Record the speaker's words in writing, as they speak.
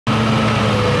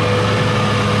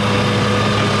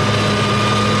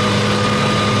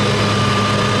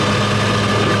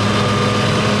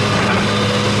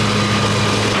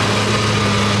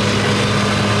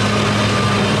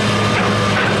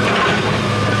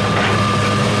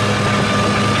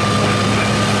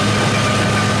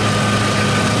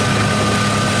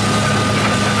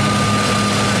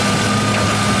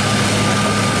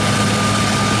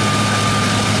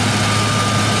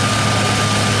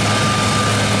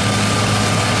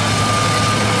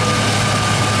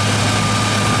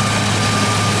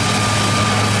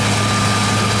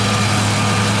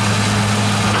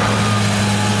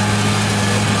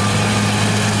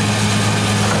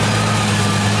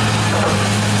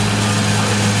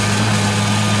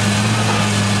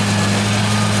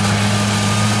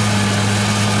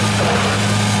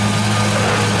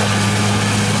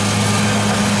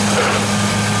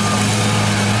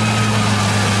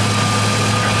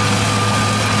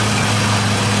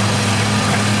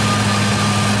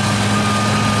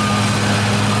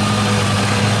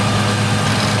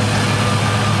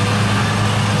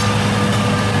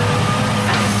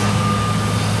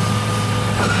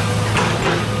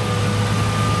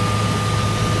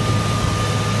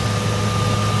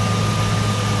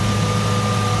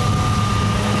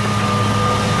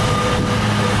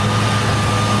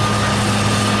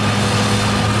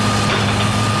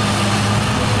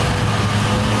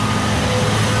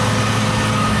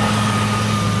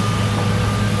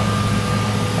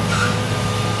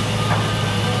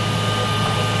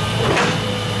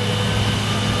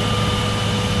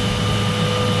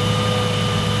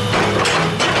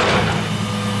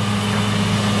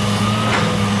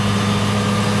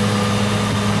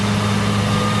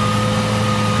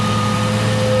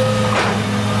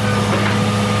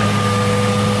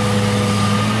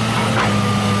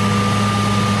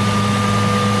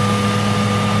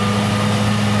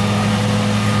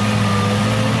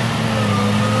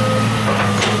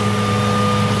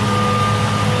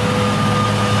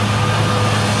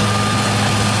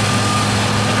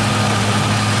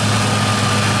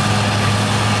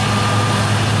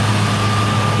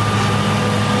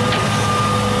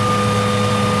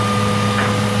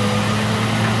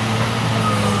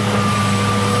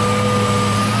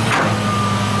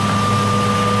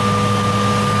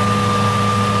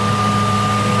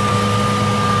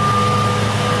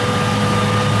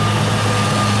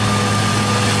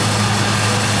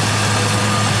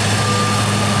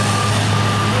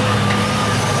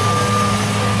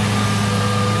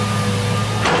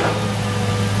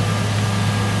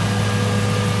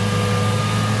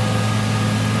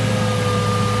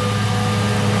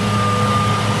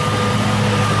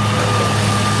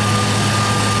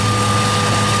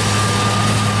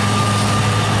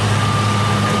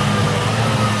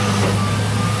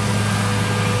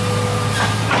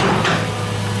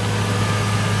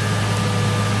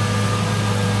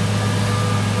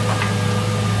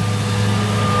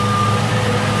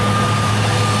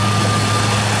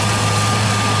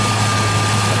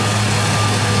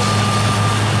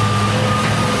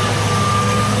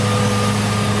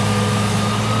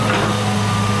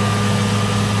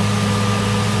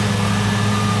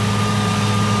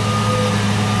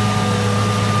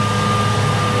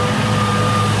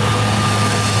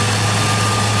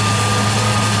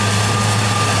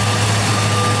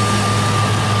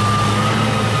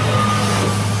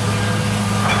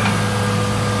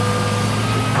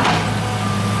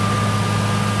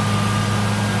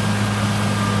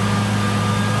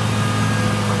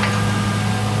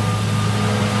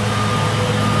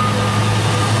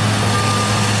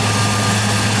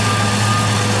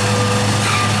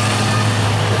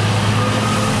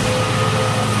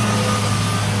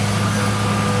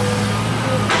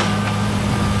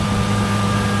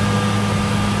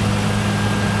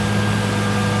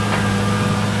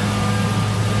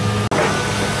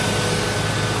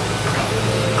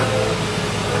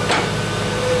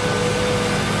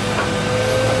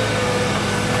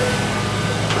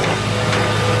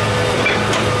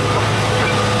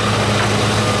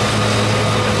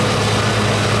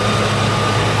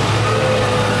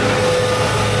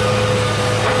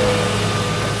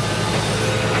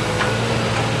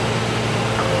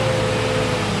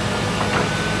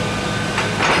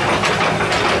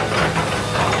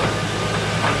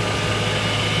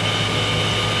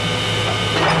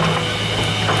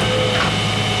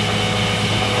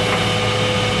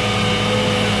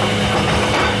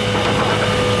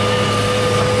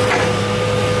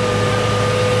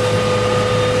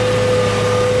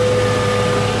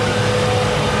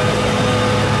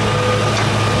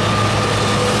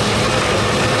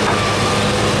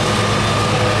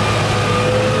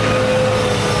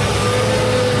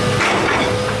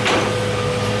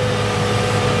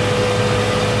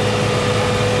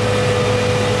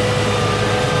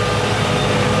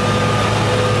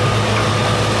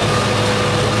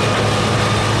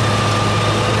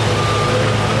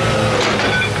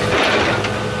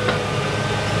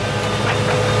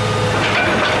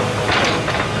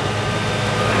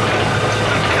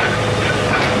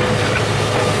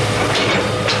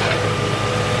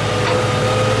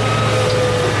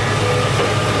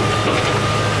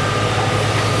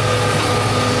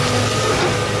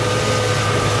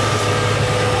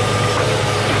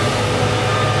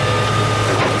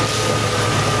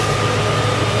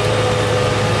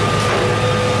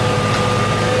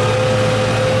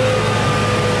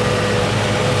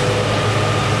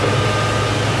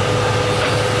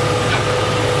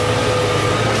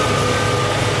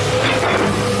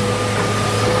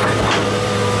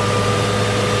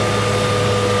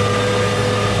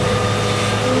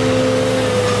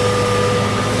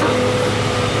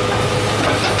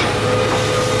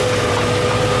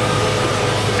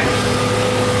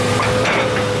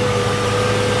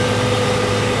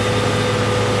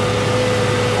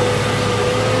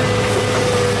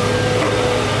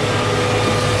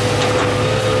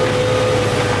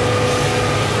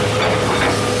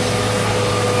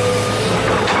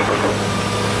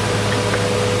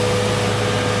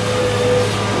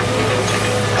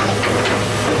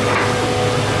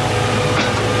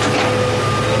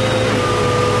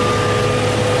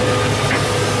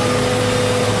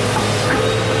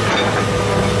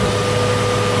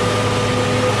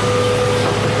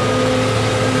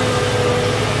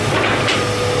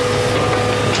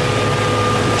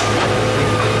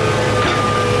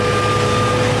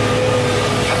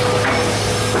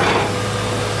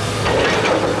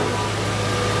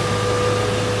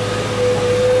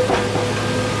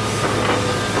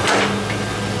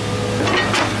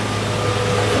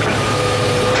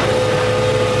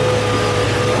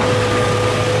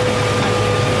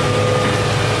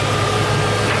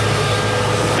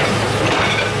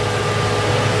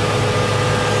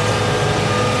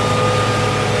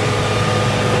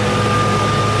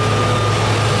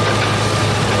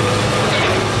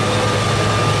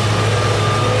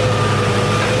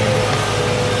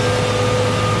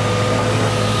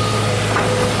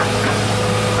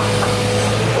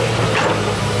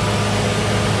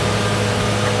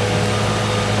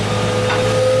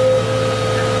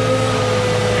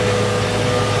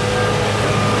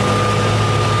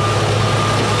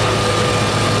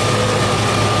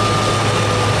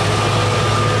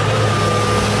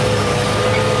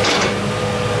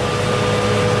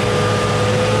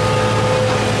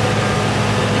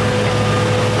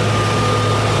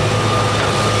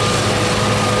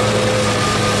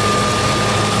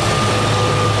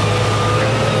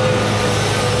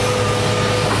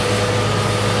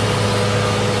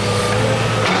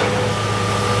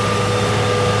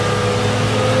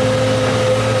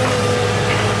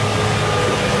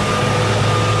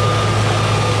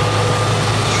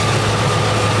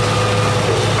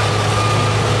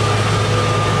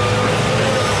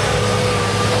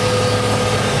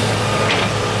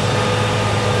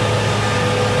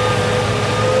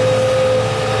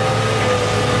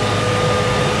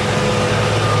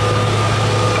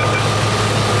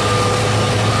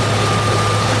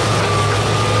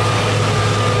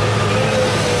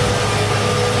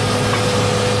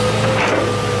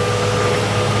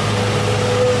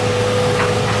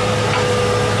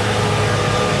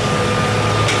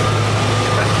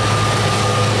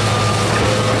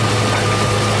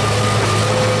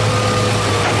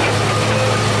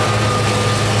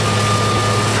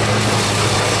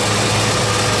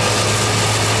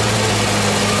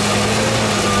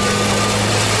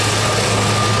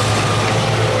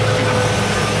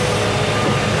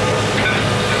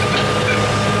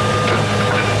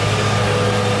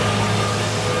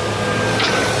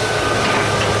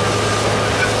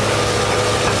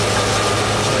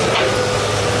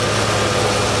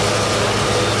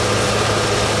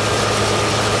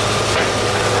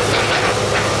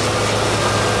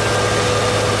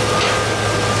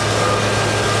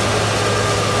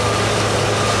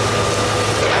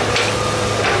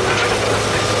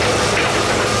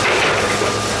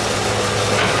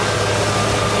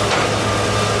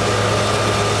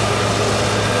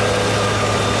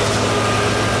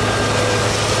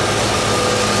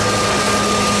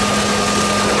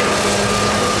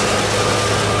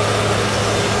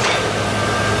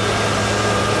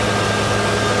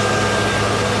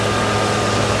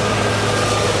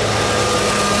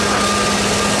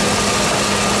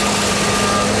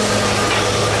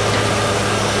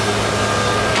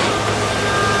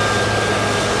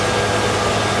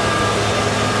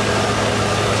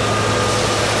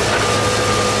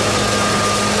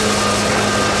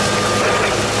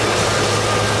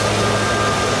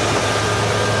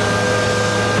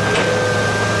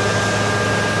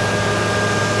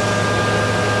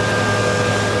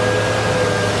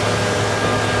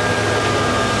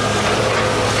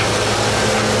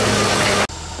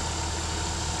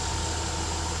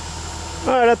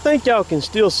think y'all can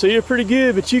still see it pretty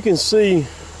good, but you can see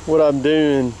what I'm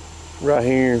doing right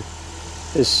here.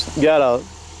 It's got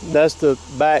that's the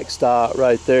backstop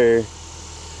right there,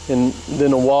 and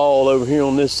then a wall over here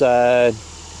on this side,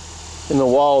 and the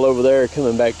wall over there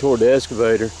coming back toward the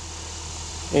excavator.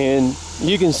 And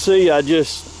you can see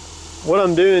what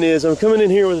I'm doing is I'm coming in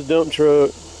here with a dump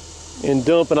truck and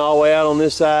dumping all the way out on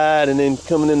this side, and then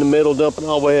coming in the middle, dumping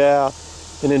all the way out,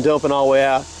 and then dumping all the way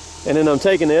out. And then I'm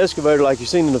taking the excavator, like you've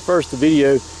seen in the first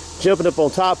video, jumping up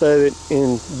on top of it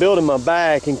and building my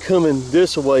back and coming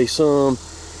this way some,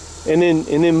 and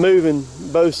then moving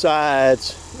both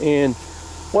sides. And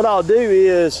what I'll do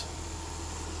is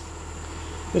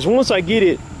once I get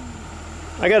it,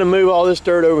 I got to move all this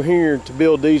dirt over here to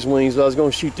build these wings. I was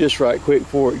going to shoot this right quick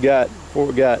before it got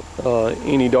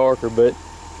any darker. But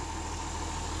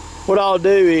what I'll do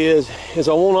is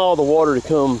I want all the water to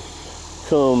come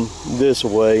this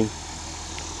way,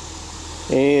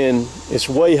 and it's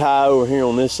way high over here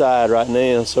on this side right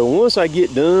now. So once I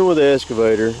get done with the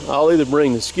excavator, I'll either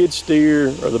bring the skid steer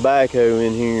or the backhoe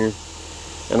in here,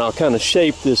 and I'll kind of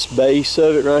shape this base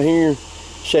of it right here,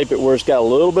 shape it where it's got a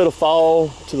little bit of fall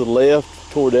to the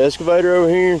left toward the excavator over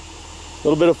here, a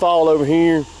little bit of fall over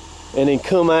here, and then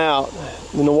come out,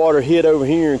 then the water hit over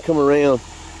here and come around,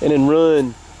 and then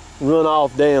run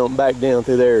off back down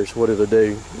through there is what it'll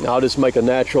do. I'll just make a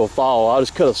natural fall. I'll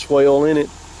just cut a swell in it.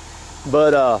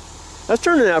 But that's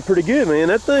turning out pretty good, man.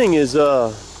 That thing is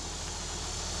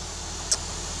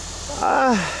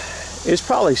it's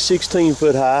probably 16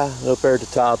 foot high up there at the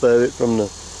top of it from the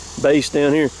base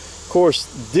down here. Of course,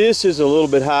 this is a little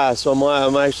bit high, so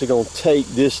I'm actually going to take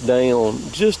this down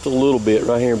just a little bit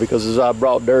right here, because as I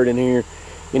brought dirt in here,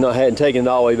 you know, I hadn't taken it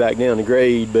all the way back down to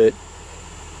grade, but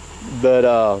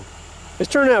it's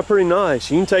turned out pretty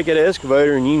nice. You can take that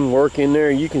excavator and you can work in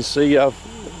there. You can see I've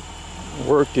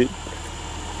worked it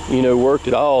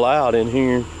all out in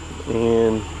here.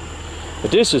 But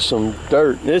this is some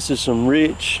dirt. This is some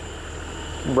rich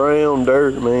brown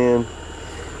dirt, man.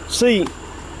 See,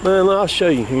 man, I'll show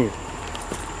you here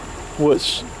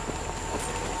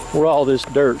where all this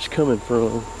dirt's coming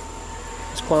from.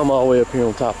 Let's climb all the way up here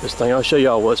on top of this thing. I'll show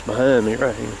y'all what's behind me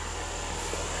right here.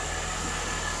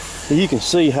 You can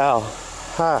see how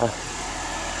high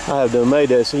I have done made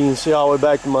that. So you can see all the way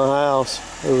back to my house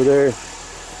over there.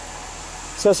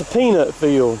 So that's a peanut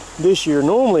field this year.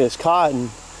 Normally it's cotton.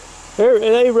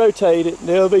 They rotate it.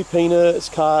 There'll be peanuts,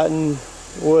 cotton,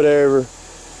 whatever.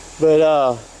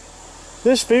 But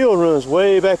this field runs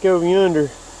way back over yonder.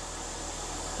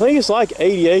 I think it's like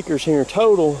 80 acres here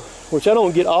total, which I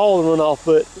don't get all the runoff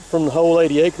but from the whole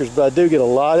 80 acres, but I do get a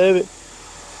lot of it.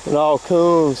 It all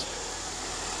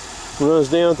runs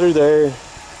down through there,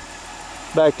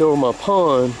 back over my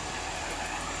pond.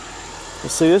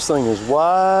 And see, this thing is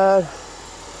wide.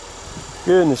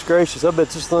 Goodness gracious, I bet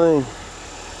this thing,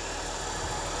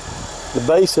 the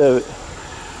base of it,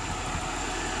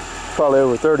 probably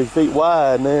over 30 feet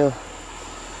wide now.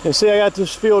 And see, I got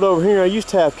this field over here. I used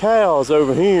to have cows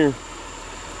over here,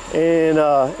 and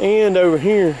over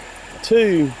here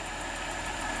too.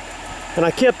 And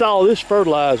I kept all this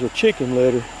fertilized with chicken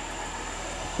litter.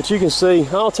 But you can see,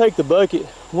 I'll take the bucket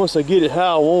once I get it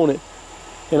how I want it,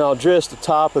 and I'll dress the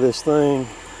top of this thing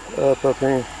up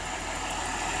here,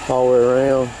 all the way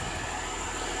around.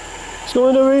 It's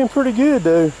going to end up being pretty good,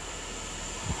 though.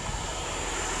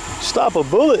 Stop a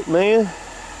bullet, man.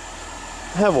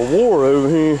 Have a war over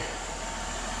here.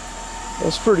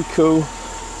 That's pretty cool.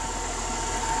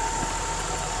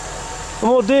 I'm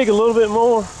gonna dig a little bit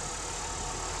more,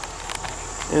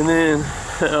 and then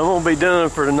I'm gonna be done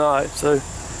for tonight. So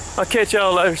I'll catch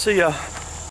y'all later. See y'all.